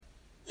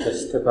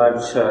Just a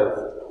bunch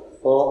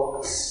of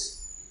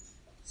folks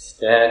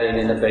standing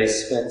in the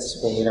basement,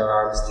 swinging our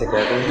arms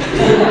together.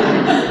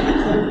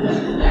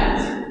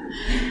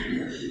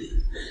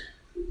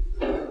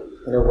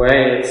 In a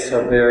way, it's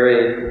a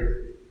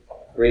very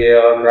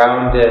real,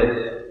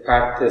 grounded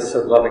practice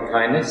of loving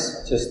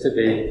kindness, just to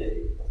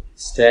be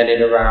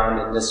standing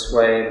around in this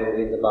way,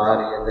 moving the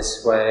body in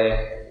this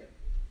way,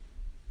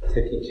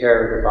 taking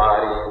care of the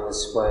body in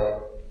this way.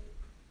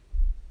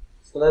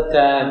 So let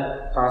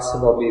that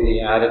possible be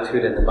the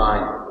attitude in the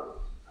mind.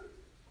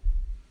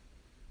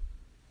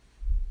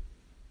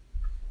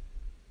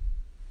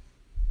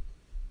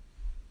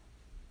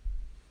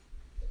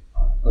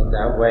 In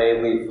that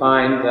way we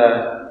find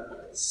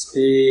the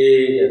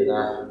speed and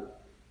the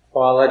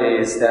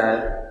qualities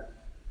that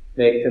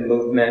make the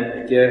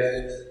movement a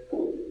gift,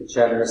 a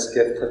generous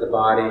gift to the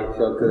body,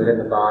 feel good in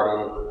the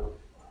body.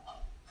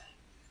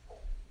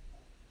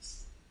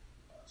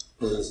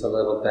 Use a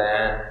little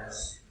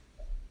bands.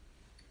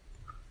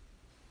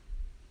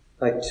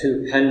 Like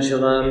two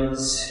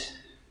pendulums,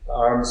 the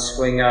arms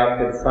swing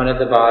up in front of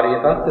the body,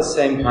 about the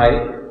same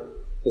height,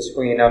 just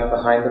swinging up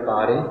behind the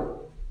body.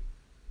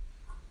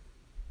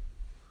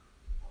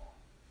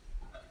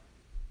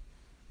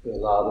 We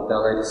allow the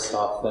belly to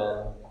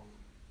soften.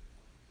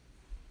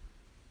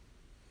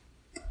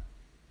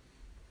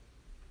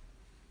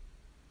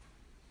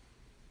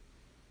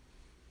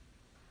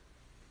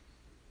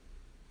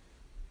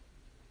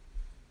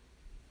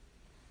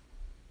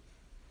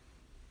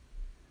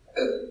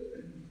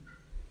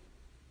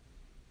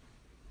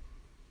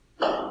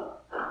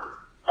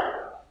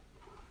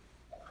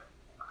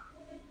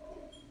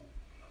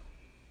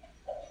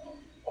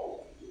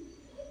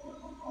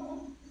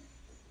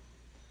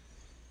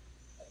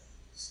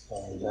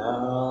 Slowing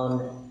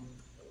down.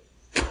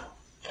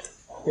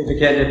 We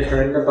begin to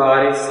turn the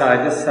body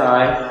side to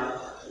side.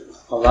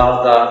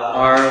 Allow the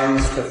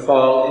arms to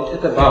fall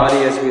into the body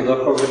as we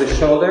look over the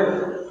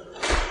shoulder.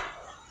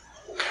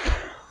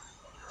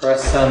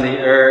 Press on the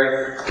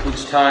earth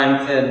each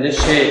time to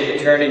initiate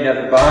the turning of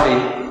the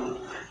body.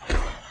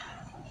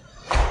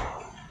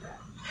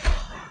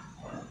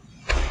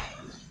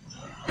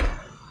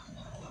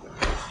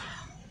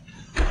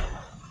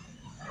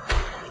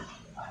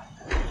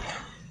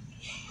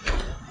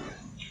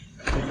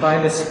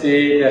 Find a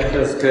speed that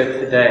feels good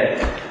today.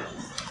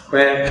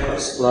 Quick or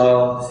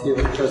slow, see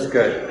what feels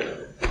good.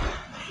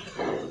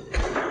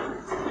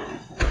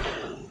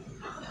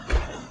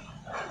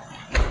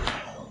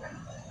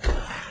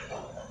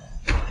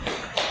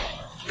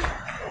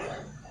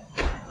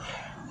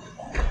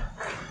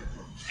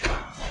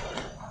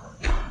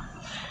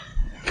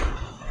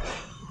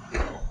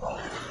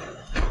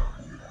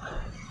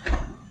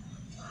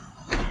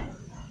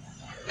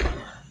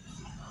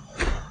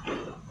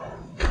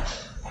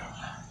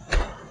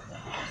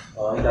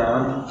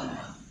 Down.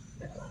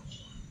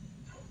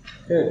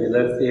 Good. You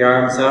lift the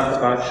arms up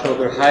about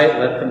shoulder height.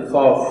 Let them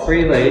fall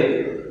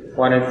freely.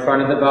 One in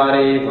front of the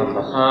body, one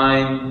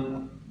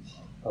behind.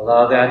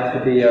 Allow that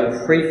to be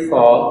a free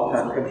fall,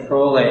 not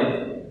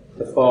controlling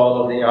the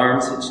fall of the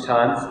arms each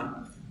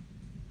time.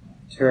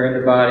 Turn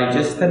the body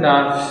just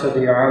enough so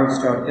the arms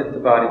don't hit the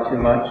body too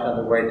much on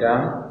the way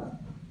down.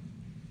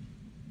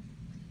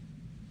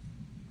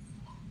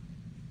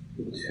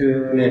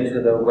 Tune into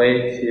the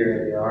weight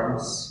here in the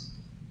arms.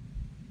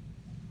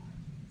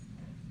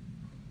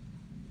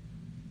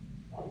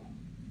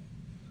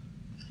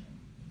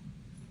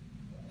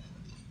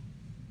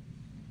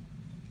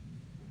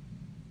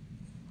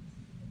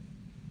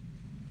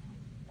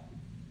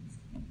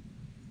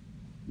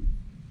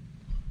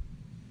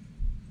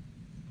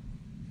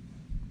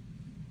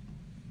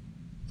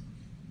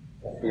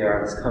 The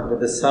arms come to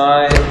the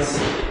sides.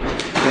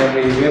 Then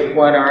we whip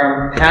one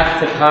arm,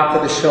 pat the top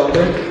of the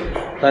shoulder.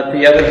 Let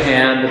the other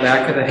hand, the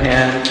back of the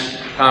hand,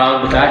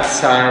 pound the back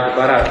side, the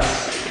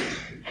buttocks.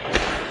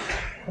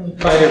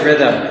 And find a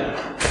rhythm.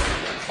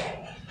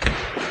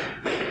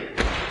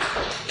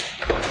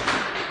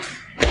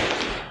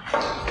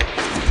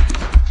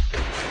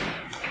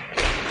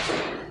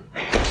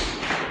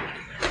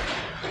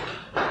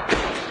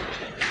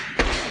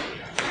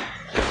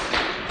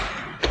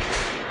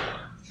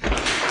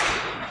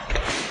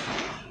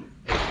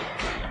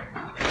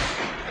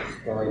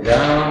 Going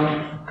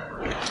down,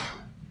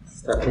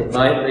 stepping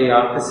lightly,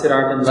 opposite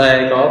arm and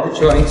leg, all the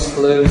joints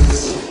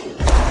loose,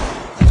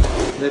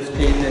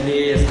 lifting the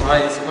knee as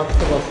high as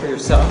comfortable for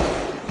yourself.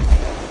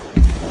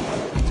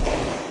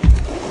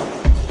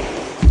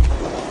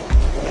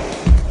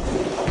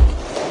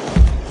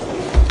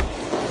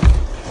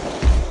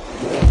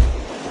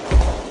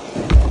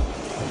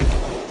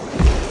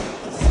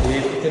 See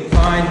if you can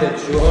find the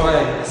joy,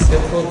 the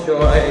simple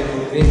joy,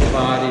 moving the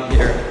body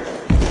here.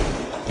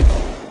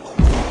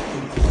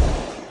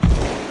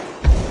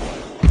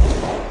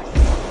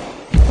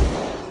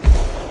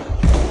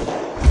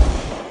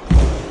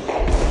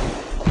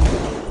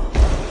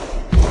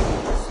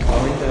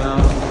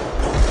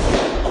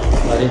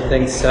 Letting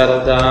things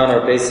settle down,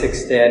 our basic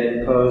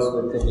standing pose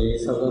with the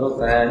knees a little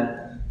bent.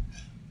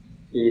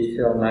 Feet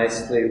feel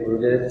nicely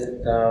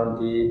rooted down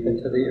deep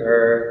into the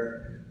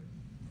earth.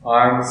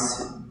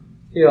 Arms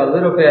feel a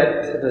little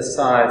bit to the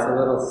sides, a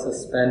little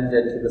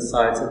suspended to the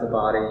sides of the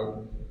body.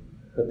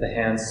 With the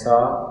hands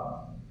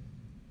soft.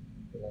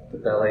 Let the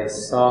belly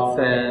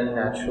soften,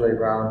 naturally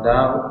round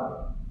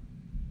out.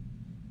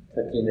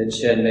 Tucking the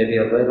chin maybe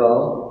a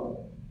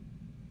little.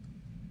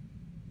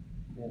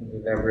 And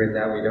remembering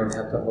that we don't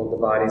have to hold the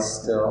body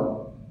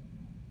still.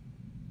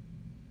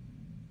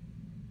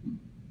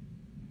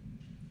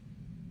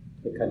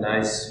 Take a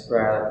nice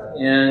breath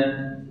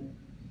in.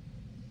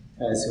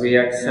 As we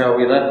exhale,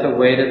 we let the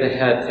weight of the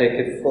head take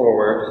it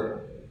forward.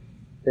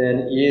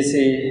 Then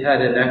easy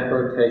head and neck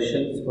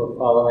rotations. We're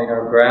following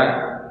our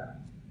breath.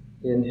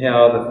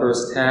 Inhale the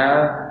first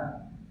half.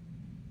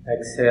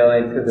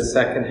 Exhaling through the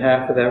second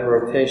half of that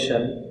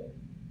rotation.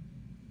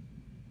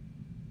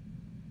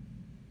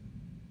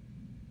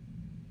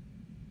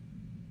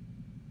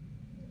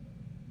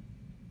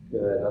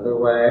 Good. Other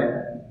way.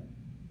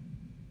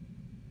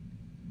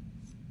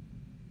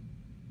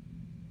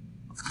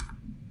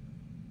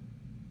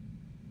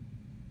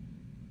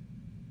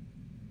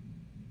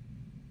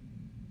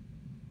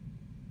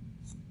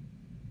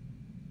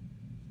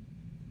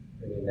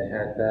 Bringing the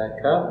head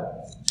back up.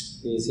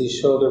 Easy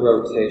shoulder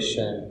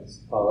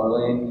rotations.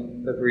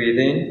 Following the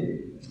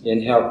breathing.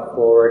 Inhale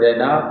forward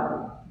and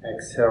up.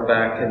 Exhale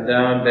back and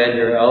down. Bend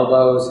your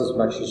elbows as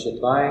much as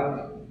you'd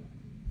like.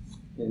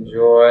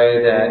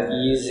 Enjoy that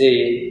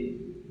easy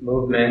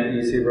movement,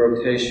 easy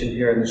rotation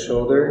here in the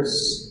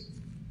shoulders.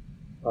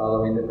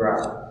 Following the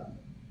breath.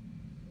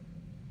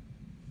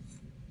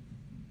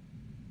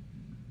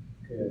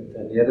 Good.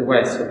 Then the other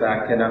way. So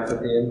back and up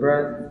with the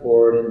in-breath.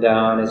 Forward and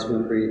down as we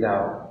breathe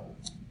out.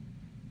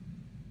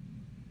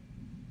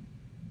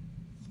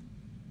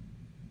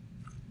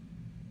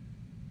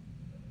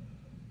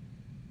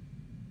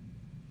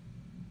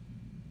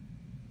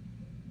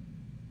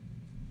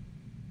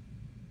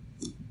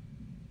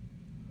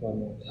 One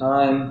more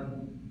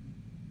time.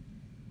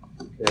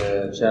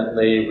 Good.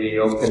 Gently we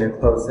open and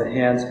close the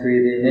hands,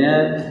 breathing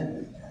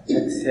in.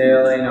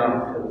 Exhaling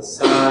off to the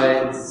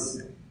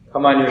sides.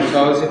 Come on your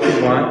toes if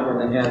you want when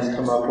the hands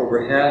come up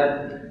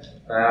overhead.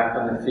 Back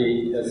on the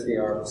feet as the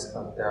arms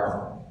come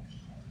down.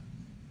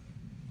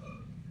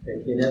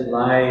 Taking it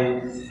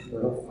light, a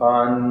little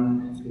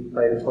fun, be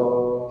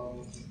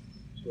playful,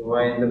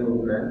 enjoying the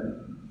movement.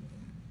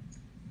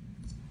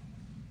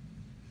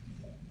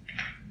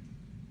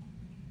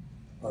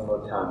 One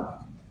more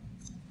time.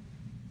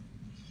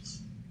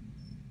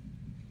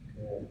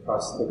 Good.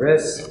 Cross the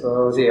wrists,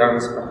 throw the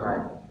arms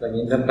behind,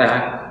 bringing them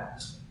back.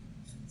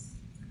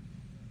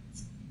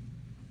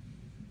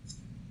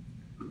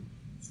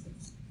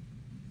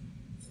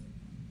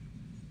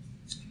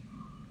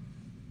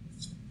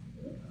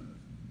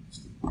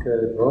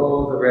 Good.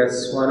 Roll the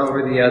wrists one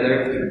over the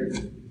other,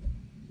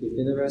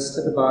 keeping the rest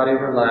of the body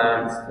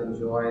relaxed,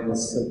 enjoying the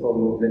simple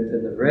movement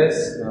in the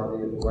wrists. Now the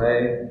other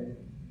way.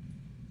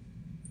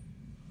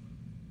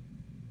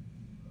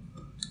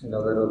 And a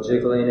little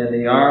jiggling in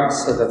the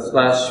arms so the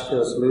flesh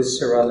feels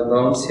looser on the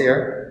bones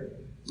here.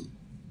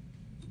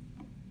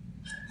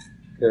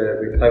 Good.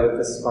 We play with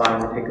the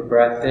spine. We take a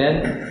breath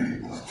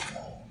in.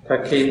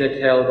 Tucking the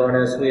tailbone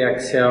as we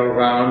exhale,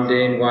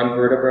 rounding one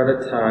vertebra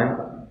at a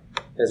time.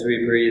 As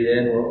we breathe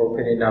in, we're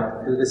opening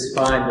up through the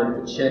spine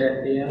with the chin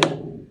at the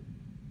end.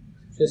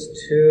 Just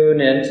tune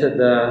into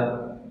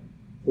the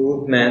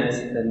movement,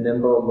 the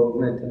nimble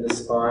movement in the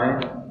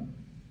spine.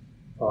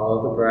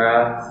 Follow the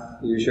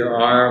breath. Use your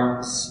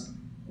arms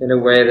in a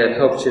way that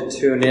helps you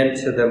tune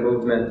into the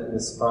movement in the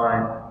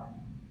spine.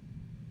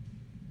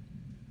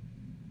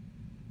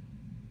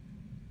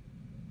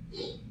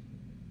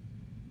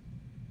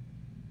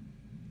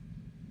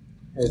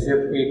 As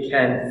if we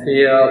can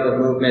feel the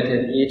movement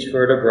in each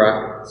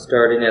vertebra,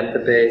 starting at the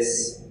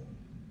base.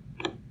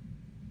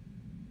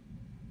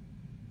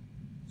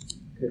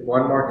 Good.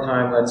 One more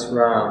time, let's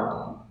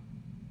round.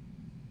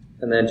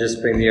 And then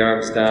just bring the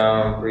arms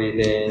down,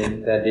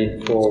 breathing,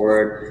 bending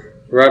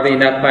forward,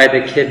 rubbing up by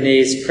the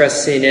kidneys,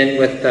 pressing in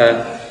with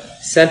the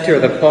center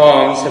of the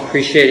palms,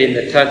 appreciating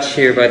the touch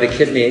here by the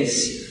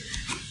kidneys.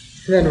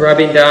 And then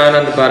rubbing down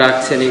on the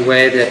buttocks any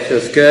way that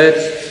feels good.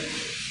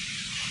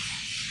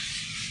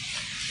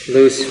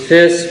 Loose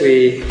fists,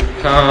 we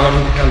pound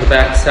on the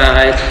back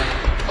side,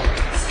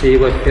 see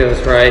what feels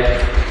right.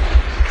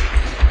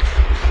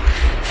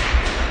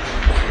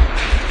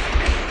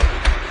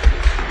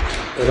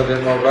 A little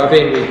bit more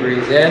rubbing, we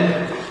breathe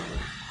in.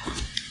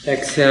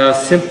 Exhale,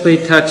 simply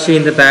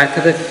touching the back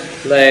of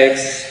the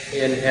legs.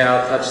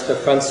 Inhale, touch the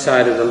front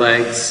side of the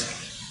legs.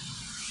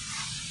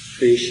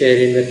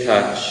 Appreciating the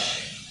touch.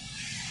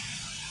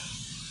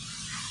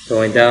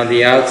 Going down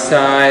the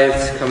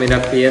outsides, coming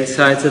up the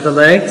insides of the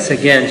legs.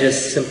 Again,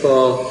 just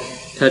simple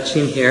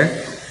touching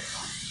here.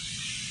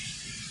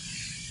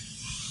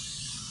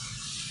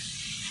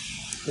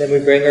 Then we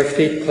bring our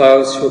feet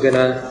close. We're going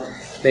to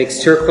make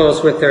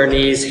circles with our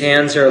knees.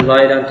 Hands are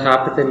light on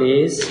top of the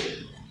knees.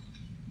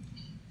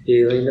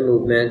 Feeling the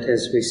movement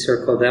as we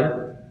circle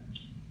them.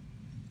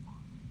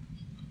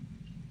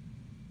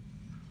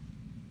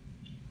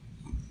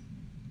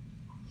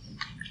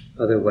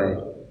 Other way.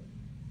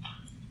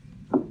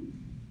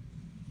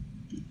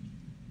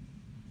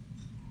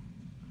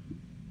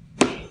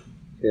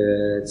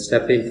 Good.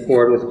 Stepping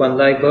forward with one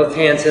leg, both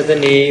hands at the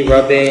knee,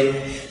 rubbing,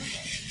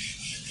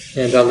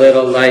 and a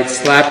little light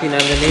slapping on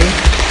the knee.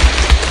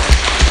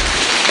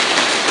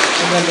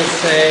 And then the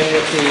same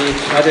with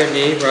the other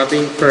knee,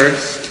 rubbing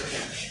first,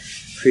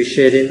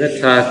 appreciating the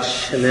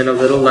touch, and then a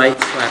little light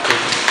slapping.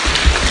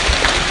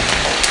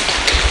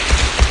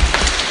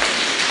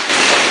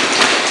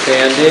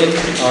 Standing,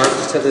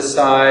 arms to the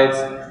sides,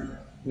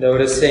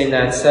 noticing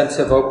that sense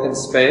of open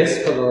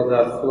space below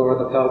the floor of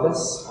the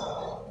pelvis.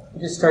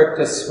 You start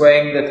to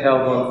swing the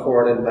tailbone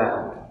forward and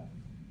back.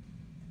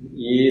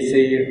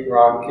 Easy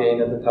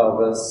rocking of the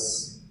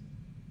pelvis.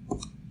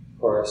 Of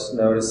course,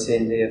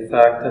 noticing the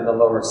effect in the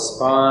lower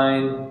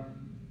spine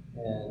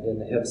and in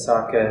the hip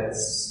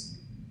sockets.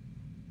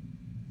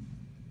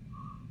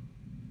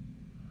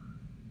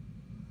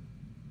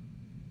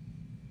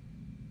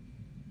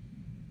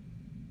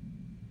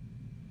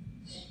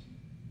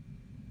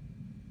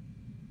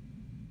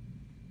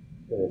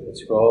 Good.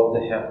 Let's roll the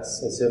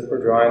hips as if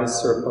we're drawing a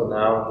circle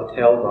now with the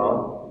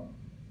tailbone.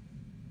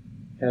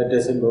 Head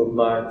doesn't move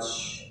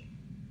much.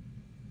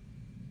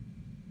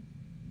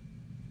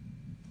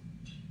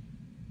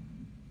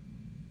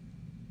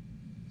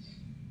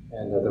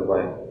 And other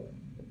way.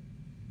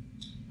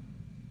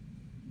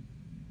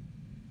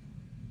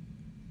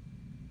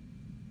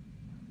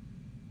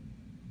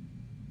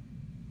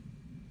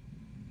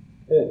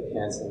 Good.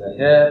 Hands in the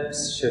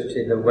hips,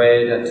 shifting the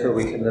weight until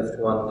we can lift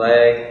one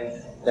leg.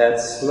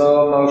 That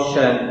slow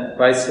motion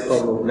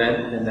bicycle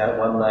movement in that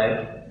one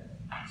leg.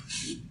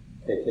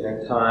 Taking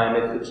your time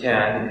if you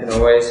can. You can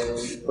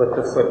always put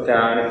the foot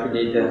down if you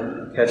need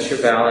to catch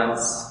your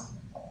balance.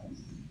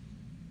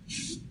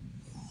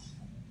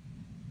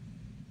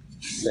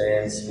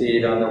 Same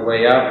speed on the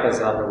way up as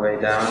on the way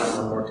down.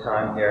 One more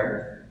time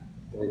here.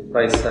 We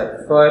place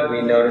that foot,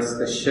 we notice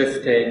the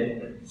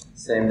shifting.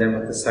 Same then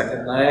with the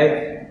second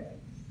leg.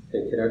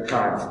 Taking our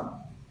time.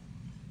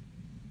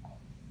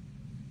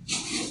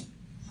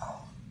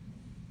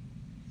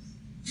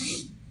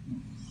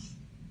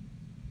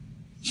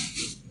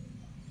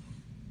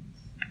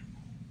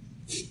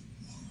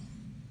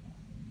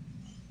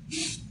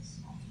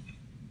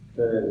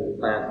 Good. We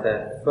plant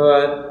that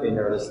foot, we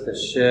notice the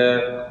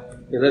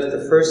shift. You lift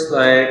the first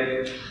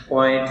leg,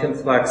 point and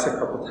flex a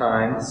couple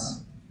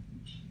times.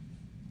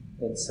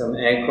 Get some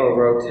ankle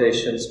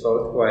rotations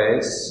both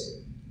ways.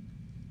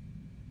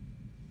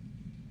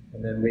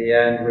 And then we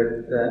end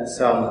with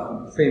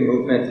some free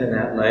movement in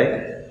that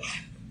leg.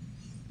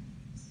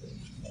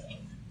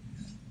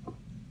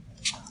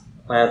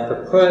 Plant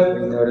the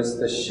foot, we notice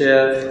the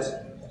shift,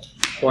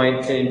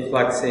 pointing,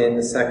 flexing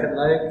the second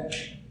leg.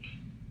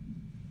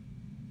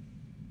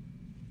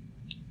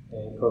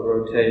 Ankle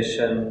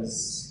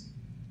rotations.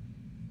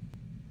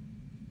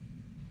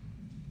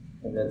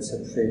 And then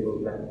some free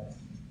movement.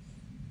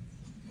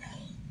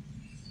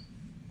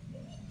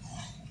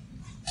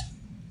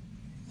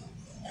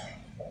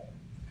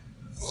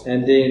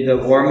 Ending the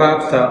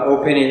warm-up,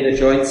 opening the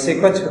joint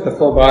sequence with the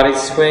full body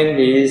swing,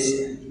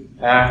 knees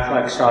back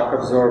like shock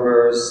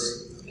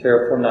absorbers,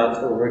 careful not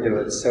to overdo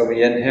it. So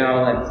we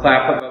inhale and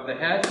clap above the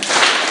head,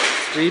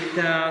 sweep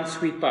down,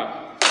 sweep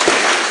up.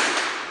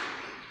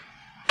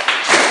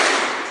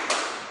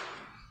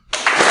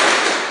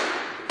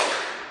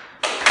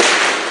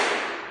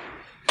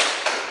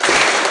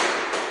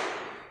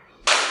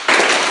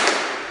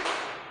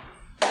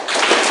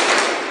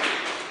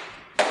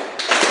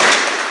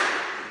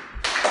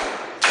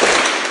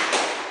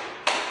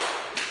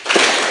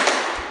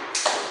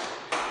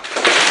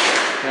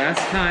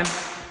 Last time.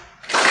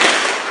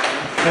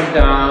 Come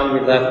down, we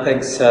let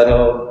things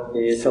settle,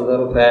 knees a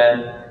little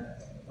bent,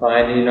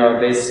 finding our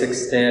basic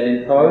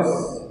standing pose.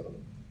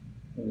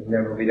 And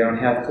remember, we don't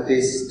have to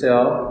be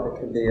still. It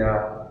could be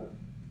a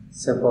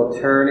simple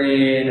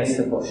turning, a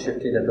simple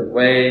shifting of the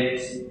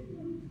weight,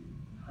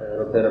 a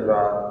little bit of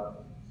a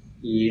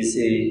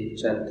easy,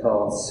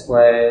 gentle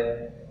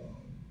sway.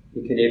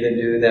 You can even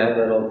do that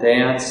little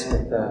dance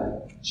with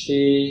the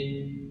chi.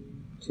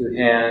 2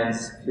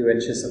 hands, a few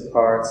inches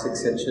apart,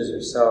 6 inches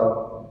or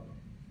so.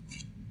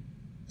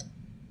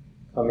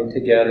 Coming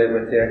together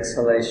with the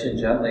exhalation,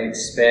 gently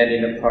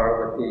expanding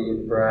apart with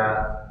the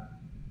breath.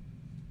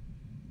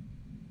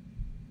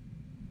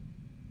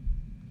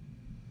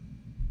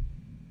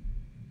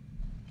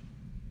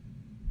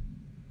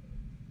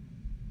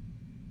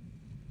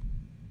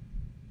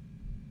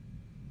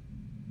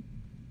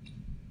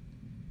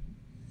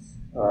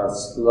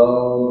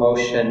 Slow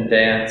motion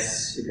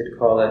dance, you could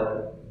call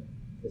it.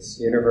 This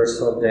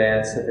universal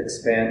dance of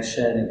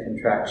expansion and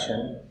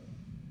contraction.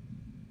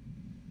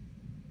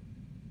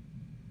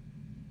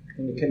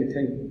 And you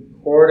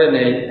can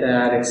coordinate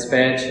that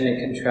expansion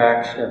and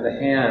contraction of the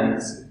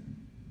hands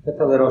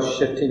with a little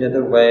shifting of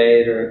the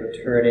weight or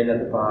turning of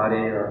the body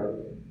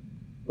or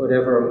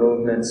whatever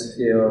movements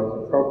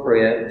feel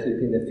appropriate,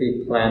 keeping the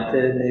feet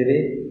planted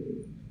maybe,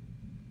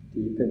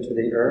 deep into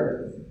the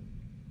earth.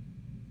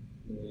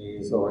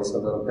 Knees always a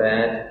little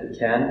bent if you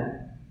can.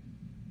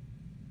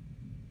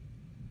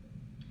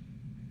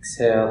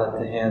 Exhale,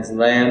 let the hands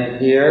land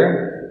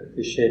here.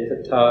 Appreciate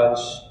the touch.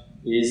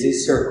 Easy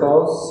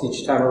circles.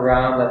 Each time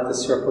around, let the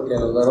circle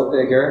get a little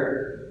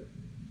bigger.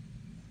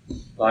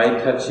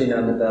 Light touching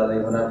on the belly.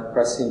 We're not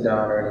pressing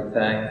down or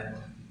anything.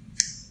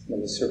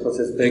 When the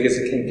circle's as big as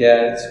it can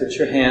get, switch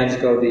your hands,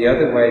 go the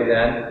other way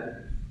then.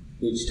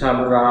 Each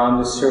time around,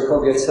 the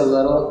circle gets a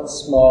little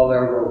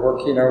smaller. We're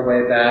working our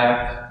way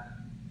back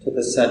to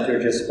the center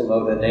just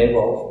below the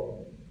navel.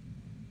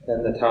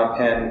 Then the top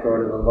hand will go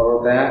to the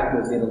lower back,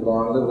 moving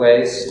along the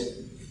waist.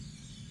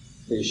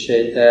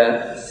 Appreciate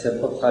that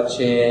simple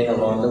touching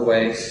along the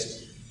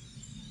waist.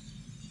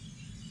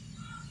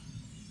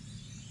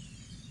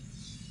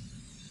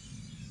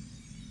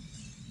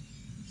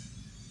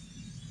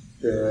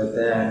 Good.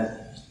 Then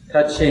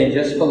touching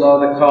just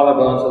below the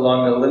collarbones,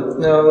 along the lymph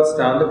nodes,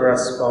 down the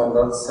breastbone,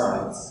 both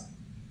sides.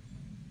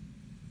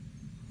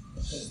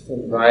 Just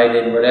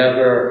inviting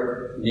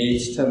whatever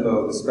needs to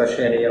move,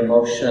 especially any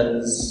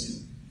emotions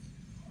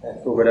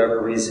that for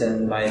whatever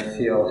reason might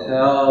feel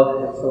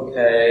held. It's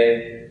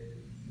okay.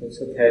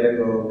 It's okay to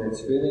move.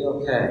 It's really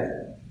okay.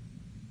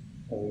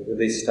 And we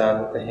release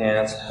down with the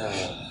hands.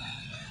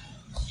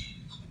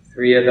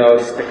 3 of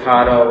those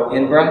staccato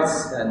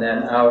in-breaths, and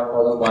then out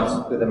all at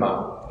once through the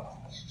mouth.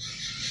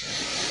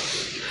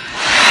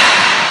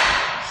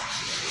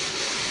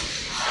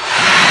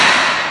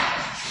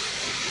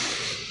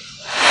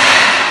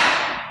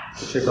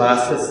 Put your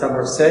glasses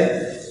somewhere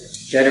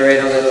safe. Generate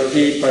a little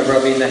heat by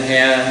rubbing the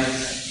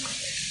hands.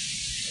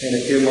 In a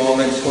few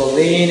moments, we'll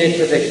lean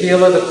into the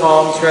heel of the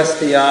palms, rest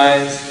the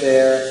eyes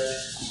there,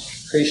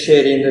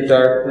 appreciating the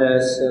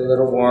darkness, a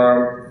little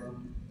warmth,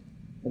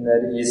 and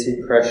that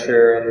easy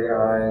pressure in the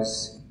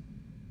eyes.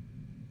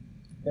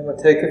 And we'll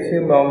take a few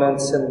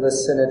moments and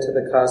listen into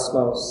the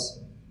cosmos.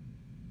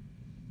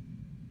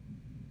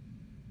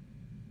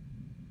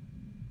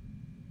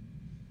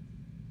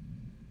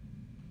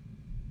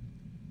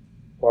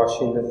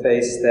 Washing the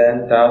face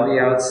then, down the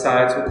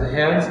outsides with the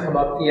hands, come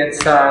up the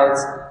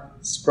insides.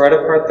 Spread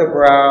apart the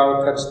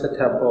brow, touch the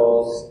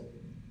temples.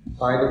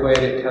 Find a way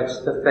to touch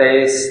the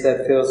face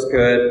that feels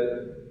good.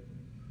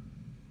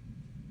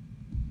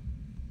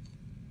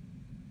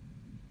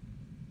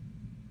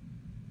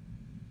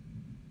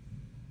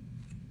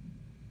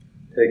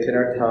 Taking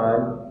our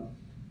time.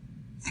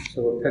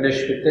 So we'll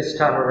finish with this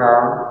time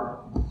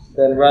around.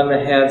 Then run the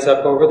hands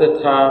up over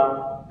the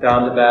top,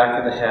 down the back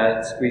of the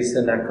head, squeeze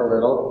the neck a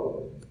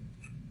little.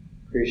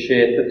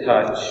 Appreciate the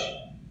touch.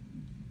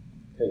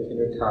 Taking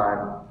your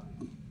time.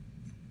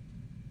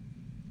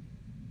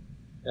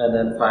 And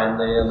then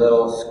finally a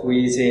little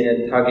squeezing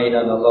and tugging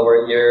on the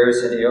lower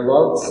ears and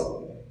earlobes.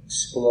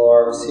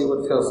 Explore, see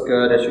what feels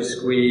good as you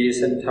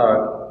squeeze and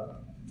tug.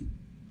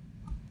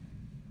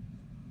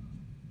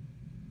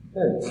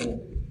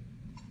 Good.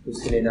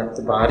 Loosening up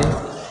the body,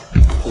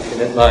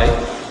 keeping it light.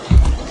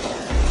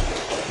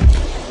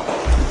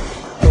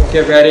 We'll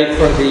get ready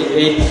for the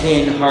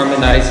 18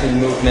 harmonizing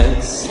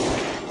movements.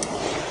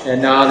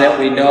 And now that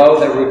we know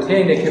the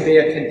routine, it can be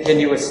a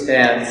continuous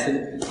dance.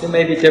 And it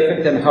may be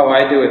different than how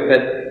I do it,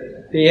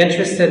 but be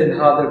interested in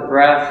how the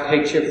breath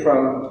takes you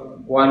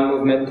from one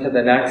movement to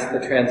the next,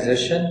 the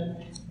transition.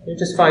 You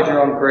just find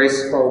your own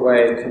graceful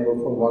way to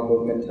move from one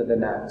movement to the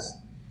next.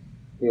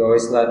 We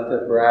always let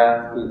the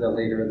breath be the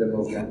leader of the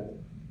movement.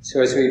 So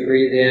as we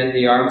breathe in,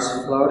 the arms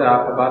float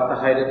up about the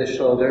height of the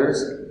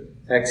shoulders.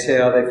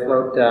 Exhale, they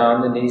float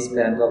down, the knees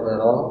bend a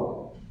little.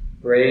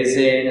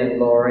 Raising and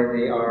lowering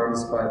the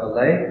arms by the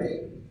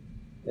leg.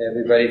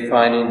 Everybody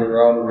finding their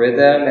own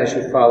rhythm as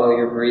you follow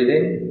your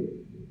breathing.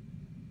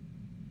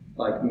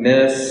 Like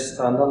mist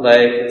on the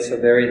lake, it's a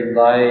very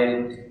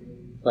light,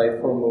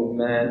 playful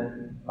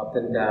movement, up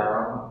and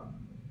down.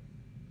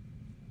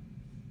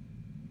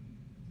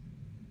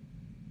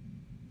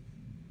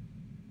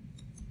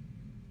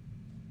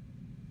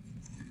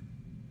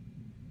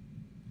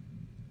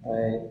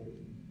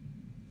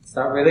 It's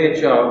not really a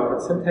joke,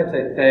 but sometimes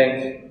I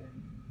think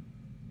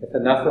if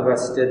enough of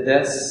us did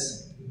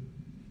this,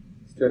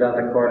 stood on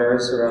the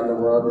corners around the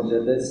world and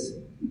did this,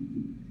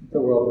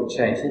 the world would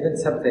change. Even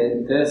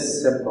something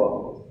this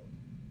simple,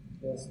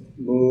 just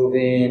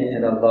moving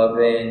in a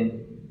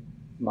loving,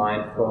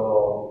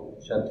 mindful,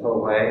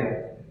 gentle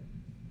way.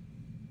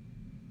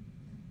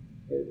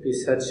 It would be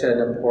such an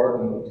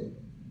important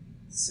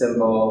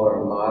symbol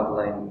or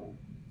modeling.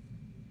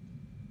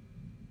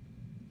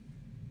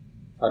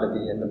 How to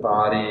be in the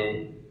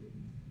body,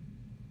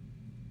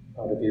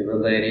 how to be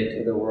relating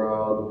to the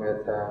world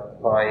with a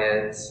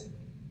quiet,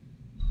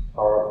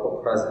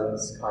 powerful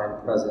presence,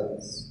 kind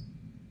presence,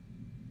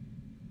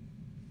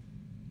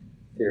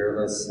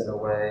 fearless in a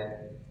way.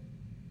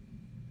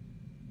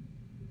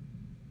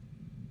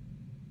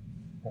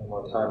 One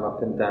more time,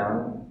 up and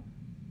down.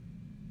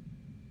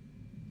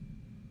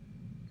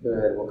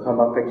 Good, we'll come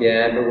up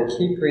again, but we'll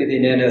keep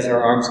breathing in as our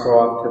arms go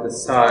off to the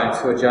side.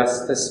 So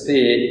adjust the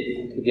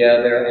speed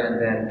together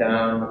and then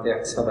down with the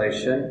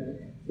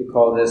exhalation. We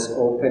call this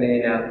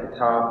opening at the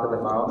top of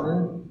the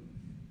mountain.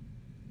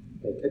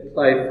 Make it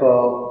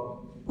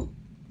playful.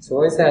 It's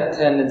always that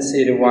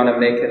tendency to want to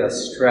make it a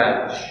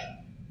stretch.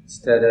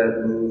 instead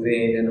of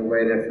moving in a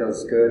way that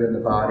feels good in the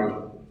body.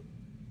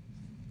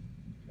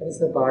 How does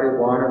the body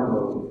want to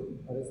move?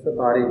 How does the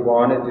body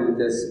want to do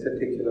this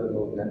particular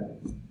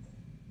movement?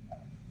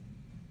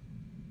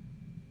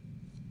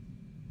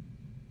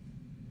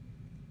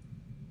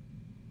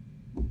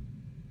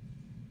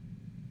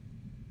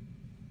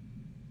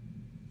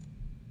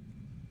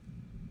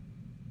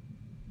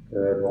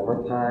 Good, one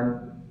more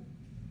time.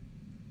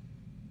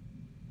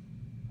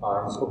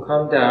 Arms will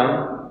come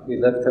down. We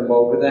lift them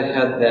over the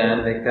head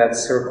then, make that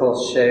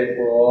circle shape,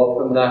 roll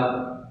from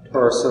the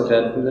torso,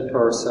 then from the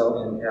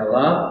torso. Inhale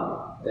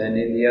up,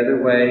 bending the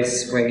other way,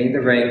 swinging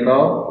the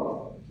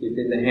rainbow,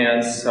 keeping the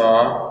hands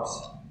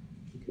soft.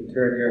 You can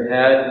turn your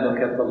head and look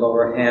at the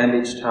lower hand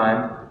each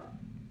time.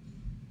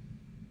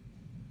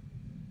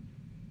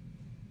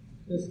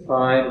 Just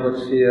find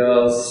what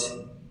feels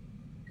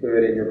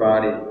good in your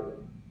body.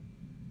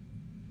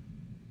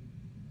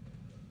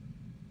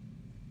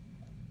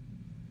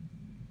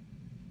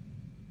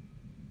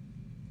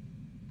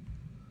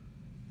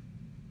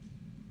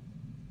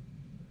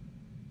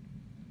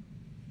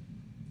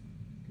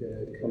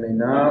 Good.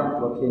 Coming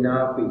up, looking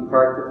up, we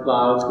part the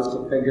clouds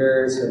with the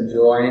fingers,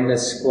 enjoying the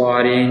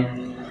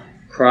squatting.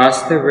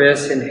 Cross the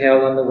wrists,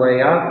 inhale on the way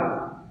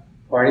up.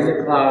 Parting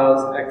the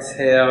clouds,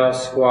 exhale,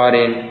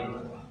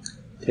 squatting.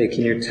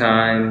 Taking your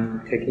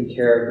time, taking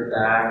care of the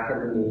back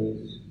and the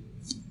knees.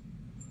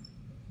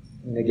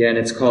 And again,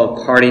 it's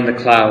called parting the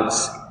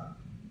clouds.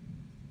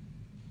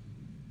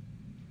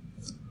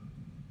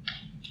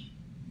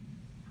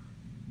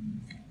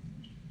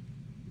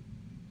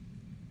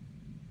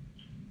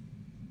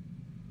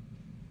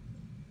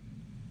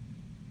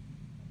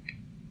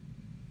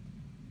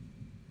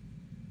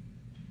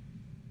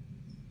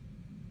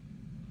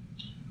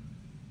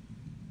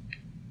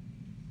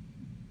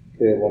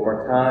 Good, one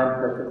more time,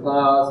 part the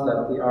clouds,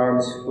 let the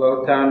arms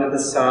float down to the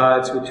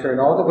sides, we turn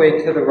all the way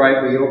to the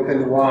right, we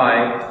open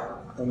wide,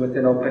 and with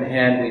an open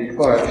hand we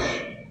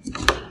push.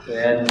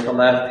 Then the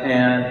left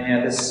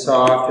hand is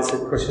soft as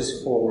it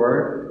pushes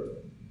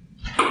forward.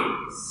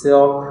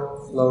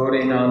 Silk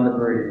floating on the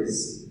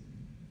breeze.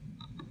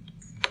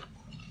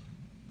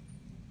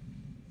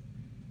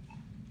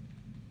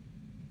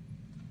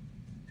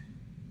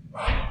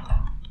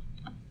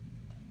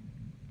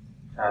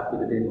 Happy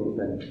to be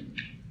moving.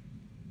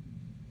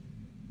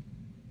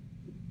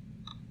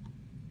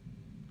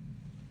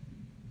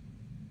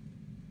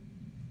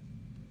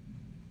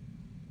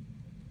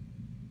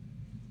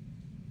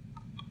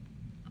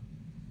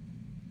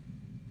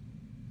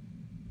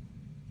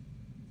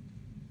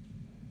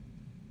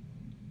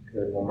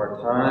 Good, one more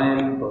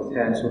time. Both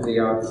hands will be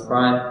out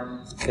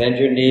front. Bend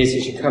your knees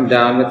as you come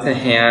down with the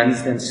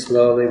hands. Then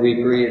slowly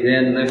we breathe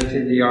in,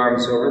 lifting the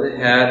arms over the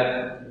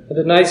head. With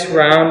a nice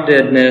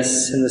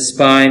roundedness in the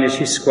spine as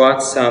you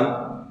squat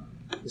some.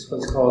 This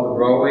one's called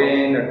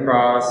rowing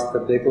across the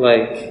big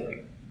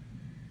lake.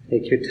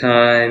 Take your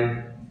time.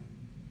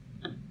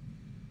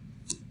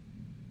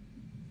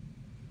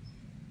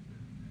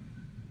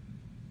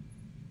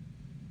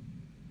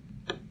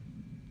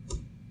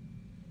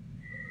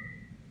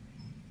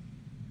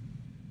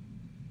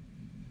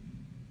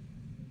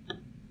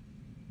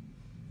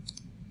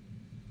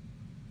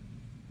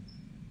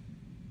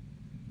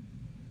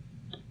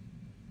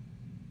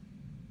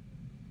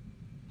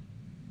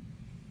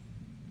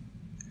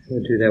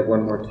 We'll do that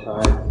one more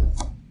time.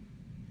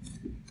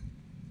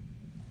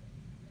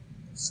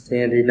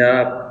 Standing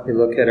up, we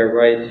look at our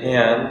right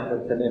hand.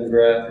 With an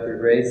in-breath, we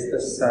raise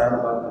the sun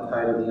above the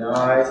height of the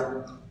eyes.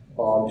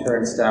 Palm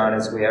turns down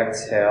as we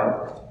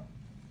exhale.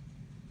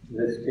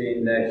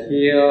 Lifting the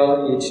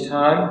heel each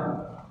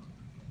time.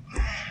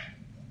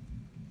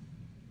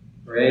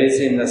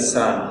 Raising the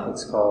sun,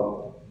 it's called.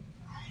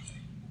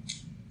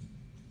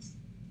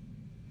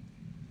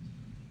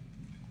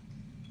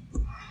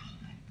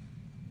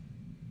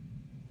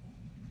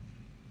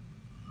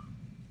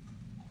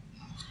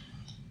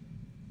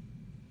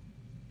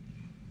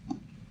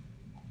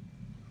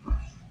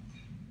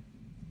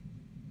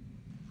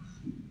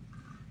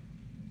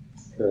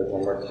 Good,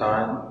 one more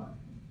time.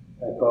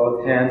 Let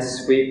both hands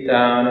sweep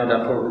down and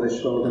up over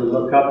the shoulder.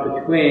 Look up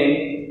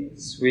between,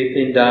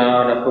 sweeping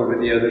down, up over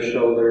the other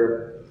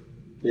shoulder.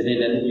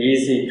 Getting an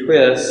easy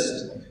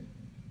twist.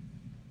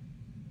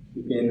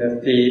 Keeping the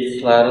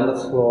feet flat on the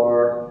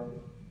floor.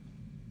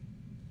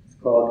 It's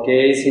called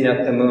gazing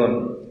at the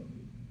moon.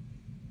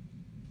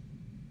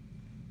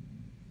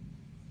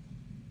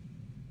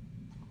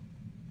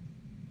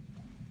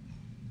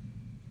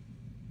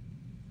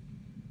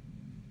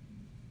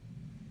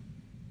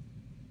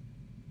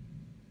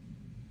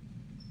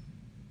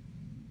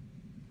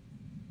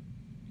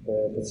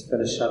 Good. Let's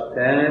finish up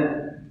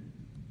then.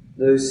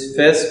 Loose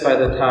fists by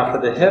the top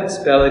of the hips.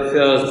 Belly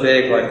feels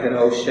big like an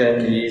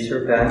ocean. Knees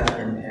are bent.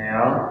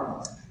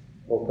 Inhale.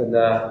 Open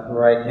the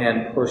right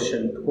hand, push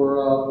and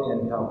twirl.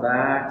 Inhale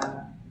back.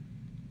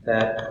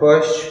 That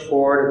push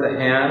forward of the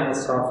hand, the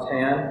soft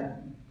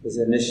hand, is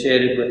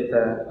initiated with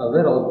a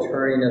little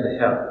turning of the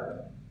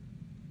hip.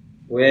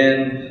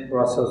 Wind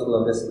rustles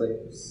lotus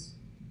leaves.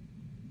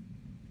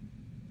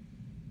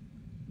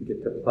 You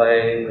get to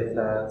play with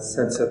a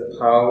sense of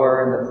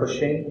power in the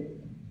pushing.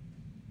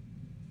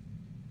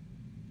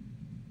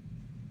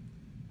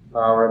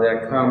 Power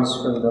that comes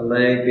from the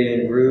leg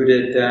being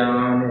rooted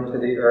down into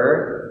the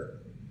earth.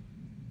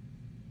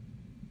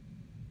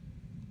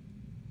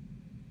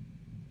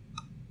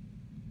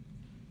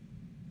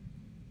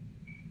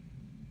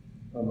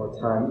 One more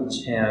time,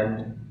 each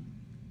hand.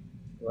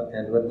 We'll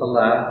end with the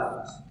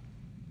left.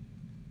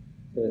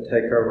 We're going to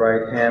take our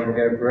right hand, we're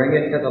going to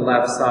bring it to the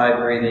left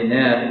side, breathing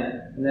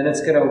in, and then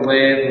it's going to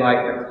wave like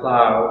a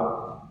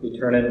cloud. You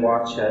turn and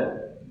watch it.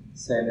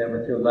 Same thing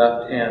with your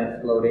left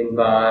hand, floating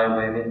by,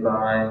 waving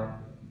by.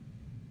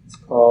 It's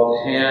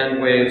called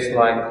hand waves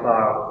like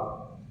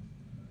cloud.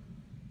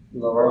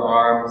 Lower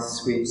arm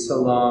sweeps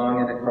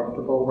along in a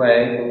comfortable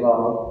way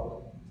below.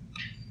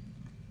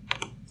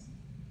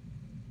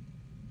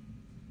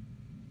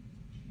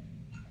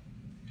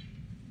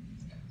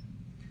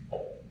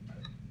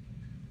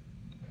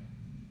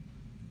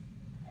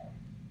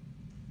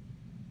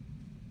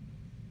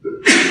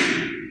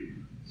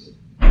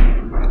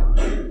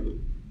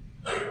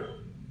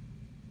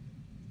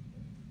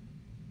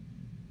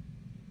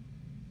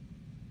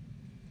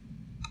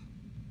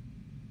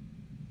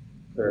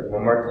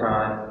 One more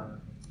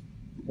time.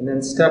 And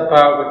then step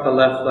out with the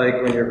left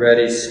leg when you're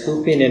ready,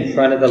 scooping in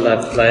front of the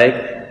left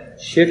leg.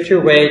 Shift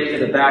your weight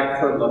to the back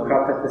foot, look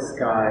up at the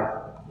sky.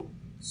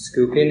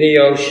 Scooping the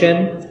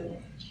ocean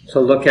to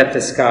look at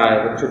the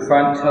sky with your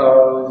front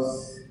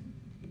toes.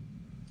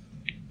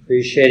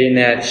 Appreciating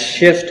that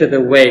shift of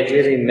the weight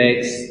really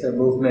makes the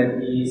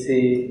movement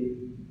easy.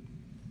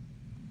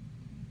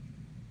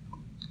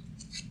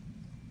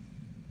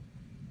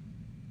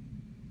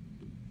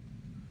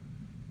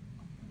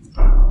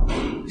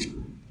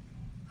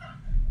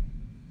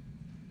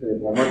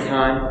 One more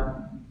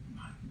time.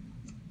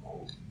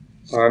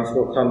 Arms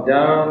will come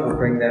down. We'll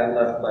bring that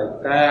left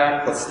leg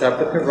back. We'll step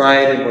with the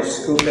right and we'll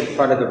scoop in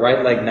front of the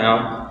right leg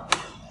now.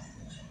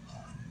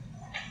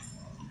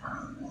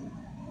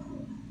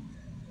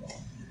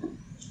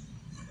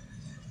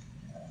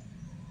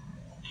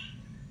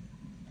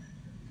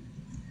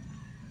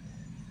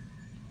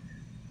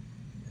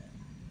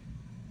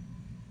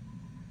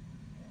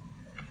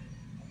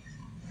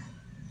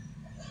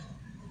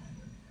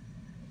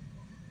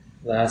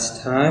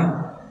 Last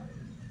time.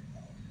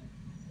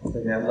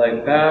 Bring that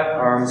leg back,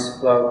 arms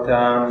float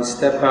down. We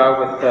step out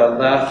with the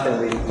left and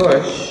we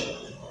push.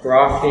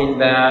 Rocking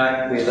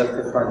back, we lift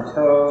the front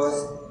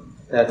toes.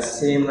 That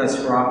seamless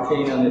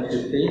rocking on the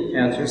 2 feet,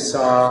 hands are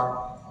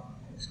soft.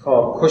 It's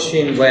called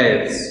pushing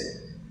waves.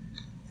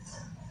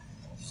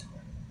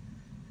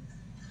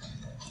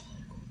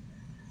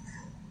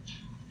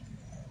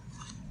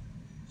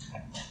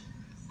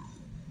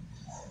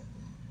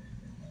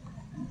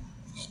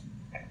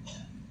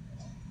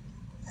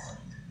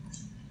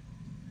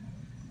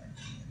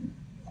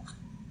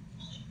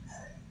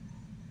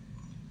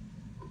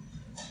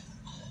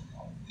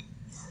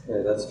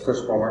 Okay, let's push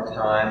one more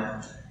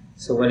time.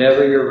 So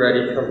whenever you're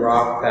ready to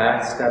rock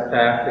back, step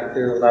back with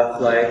your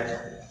left leg.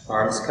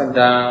 Arms come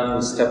down,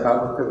 we step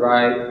out with the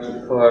right,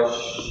 we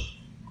push,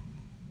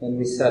 and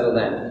we settle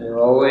in. You're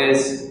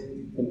always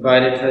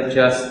invited to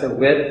adjust the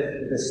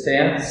width of the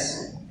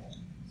stance,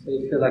 so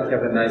you feel like you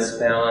have a nice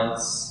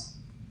balance.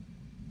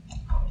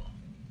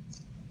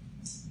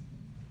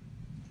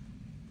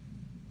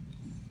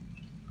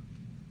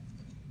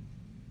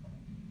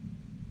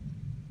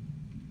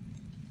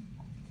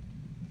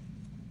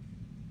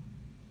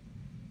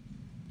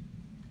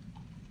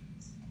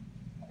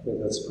 Okay,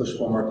 let's push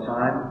one more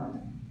time.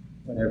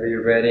 Whenever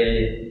you're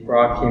ready,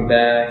 rocking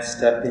back,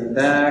 stepping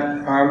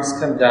back, arms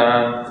come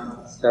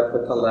down, step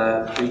with the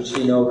left,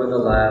 reaching over the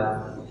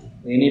left,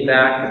 leaning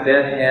back a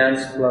bit,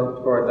 hands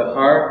float toward the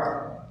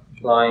heart,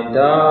 flying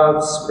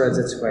dog spreads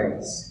its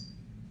wings.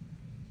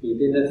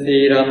 Keeping the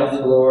feet on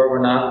the floor,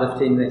 we're not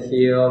lifting the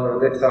heel or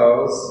the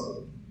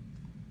toes.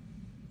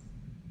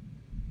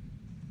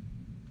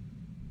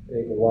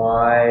 Big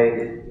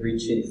wide,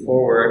 reaching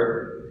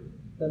forward.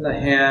 Then the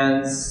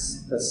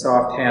hands, the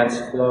soft hands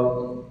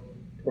float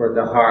toward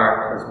the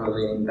heart as we're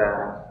leaning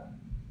back.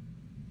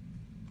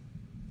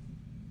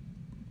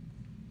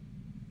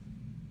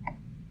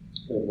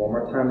 Good. One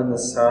more time on the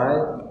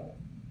side.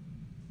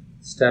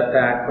 Step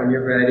back when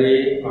you're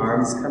ready.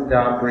 Arms come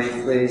down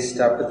briefly.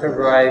 Step with the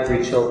right.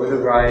 Reach over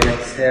the right.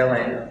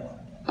 Exhaling.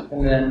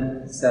 And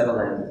then settle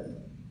in.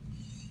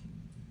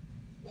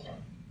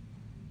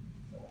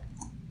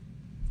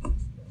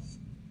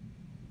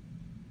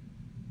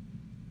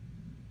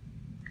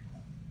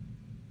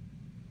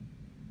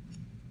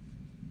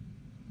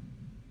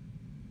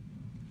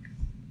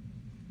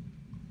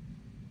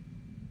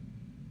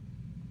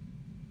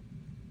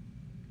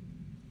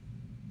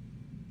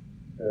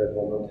 Good.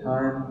 One more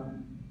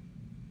time.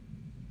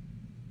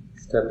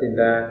 Stepping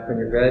back when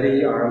you're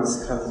ready.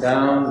 Arms come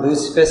down.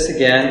 Loose fists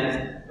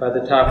again. By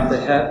the top of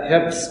the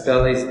hips.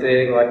 Belly's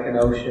big like an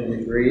ocean.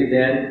 We breathe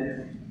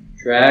in.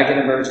 Dragon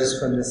emerges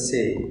from the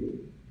sea.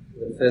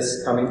 The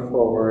fists coming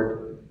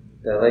forward.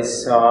 Belly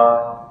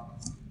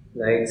soft.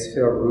 Legs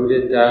feel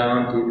rooted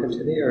down deep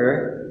into the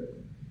earth.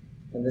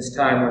 And this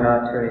time we're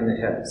not turning the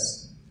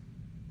hips.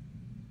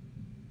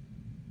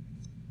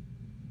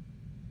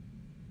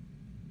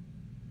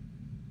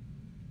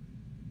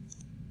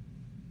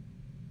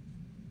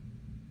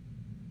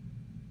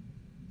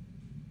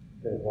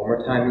 Good. One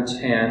more time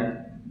each hand.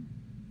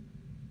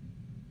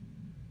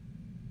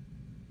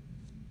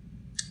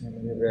 And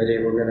when you're ready,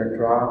 we're going to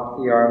drop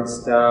the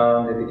arms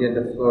down. They begin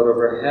to float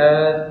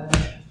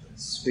overhead,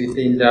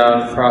 sweeping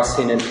down,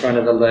 crossing in front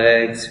of the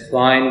legs,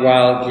 flying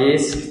wild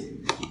geese.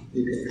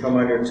 You can come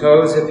on your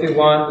toes if you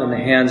want, and the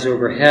hands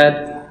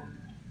overhead.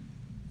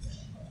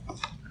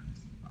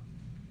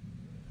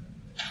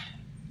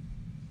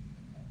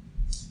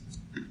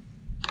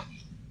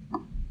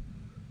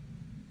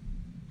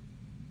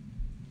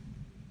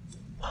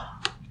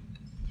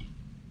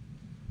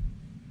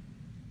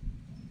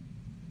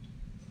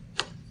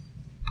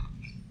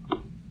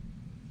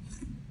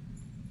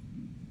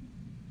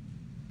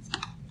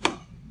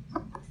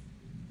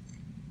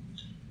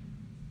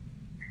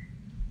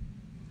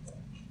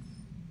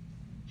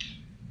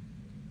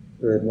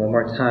 Good. One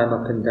more time,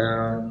 up and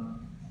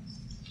down.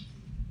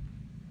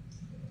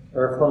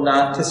 Careful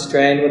not to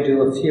strain. We'll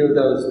do a few of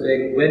those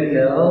big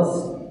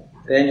windmills.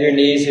 Bend your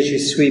knees as you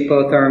sweep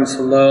both arms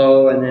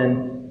low, and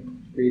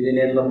then breathing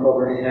in, look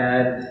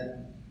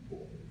overhead.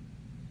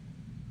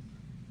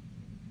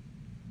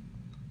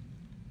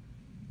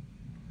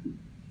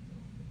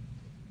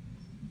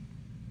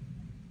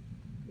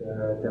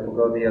 Good. Then we'll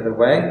go the other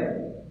way.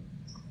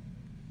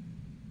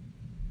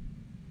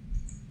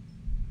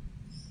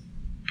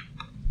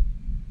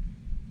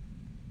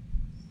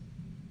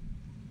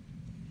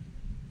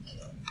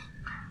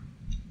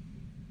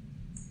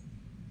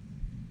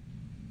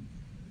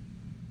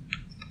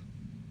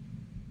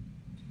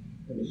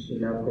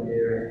 Finishing up when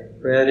you're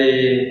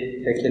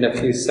ready, taking a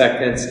few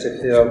seconds to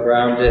feel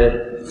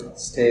grounded,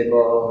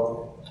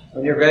 stable.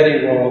 When you're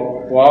ready,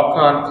 we'll walk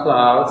on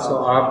clouds, so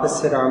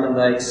opposite arm and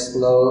leg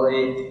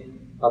slowly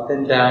up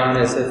and down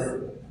as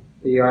if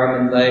the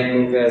arm and leg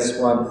move as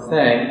one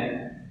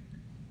thing.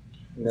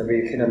 Whenever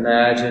you can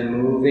imagine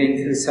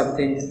moving through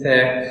something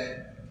thick,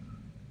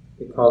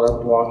 we call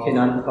it walking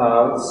on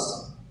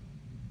clouds.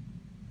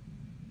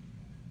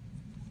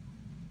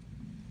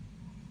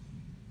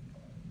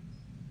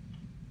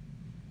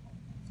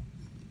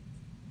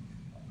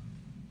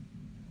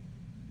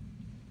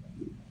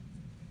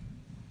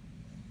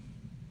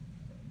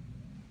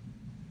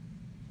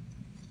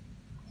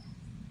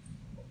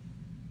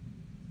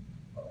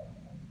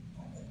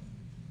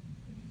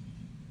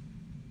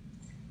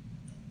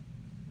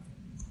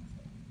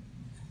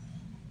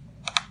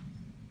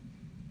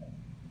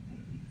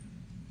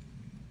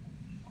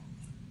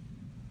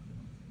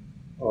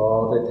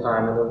 All the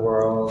time in the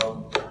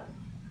world.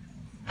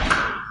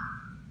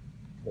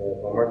 Good.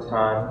 One more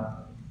time.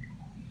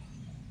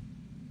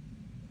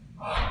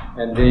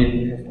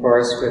 Ending, of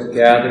course, with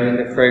gathering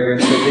the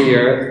fragrance of the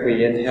earth.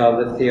 We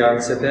inhale, lift the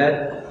arms a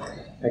bit.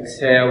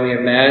 Exhale, we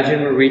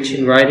imagine we're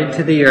reaching right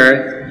into the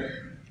earth.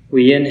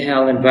 We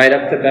inhale, invite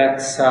up the back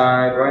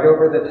side, right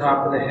over the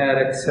top of the head.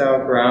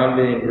 Exhale,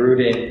 grounding,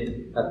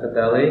 rooting at the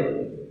belly.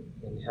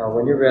 Inhale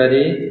when you're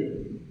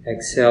ready.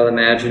 Exhale,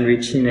 imagine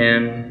reaching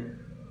in.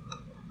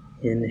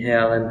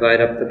 Inhale, invite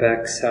up the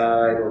back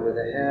side, over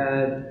the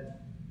head.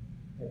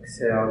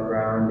 Exhale,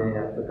 grounding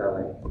at the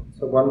belly.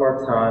 So one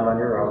more time on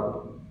your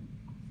own.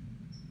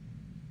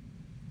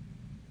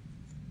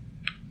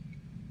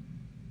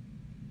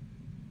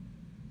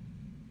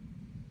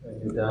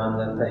 When you're done,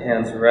 let the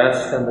hands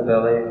rest on the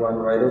belly, one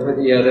right over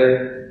the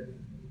other.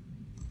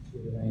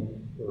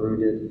 Feeling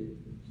rooted,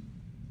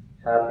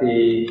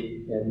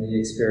 happy in the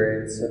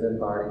experience of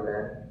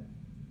embodiment.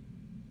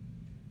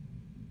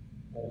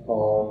 At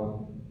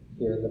home,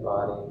 here in the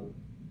body.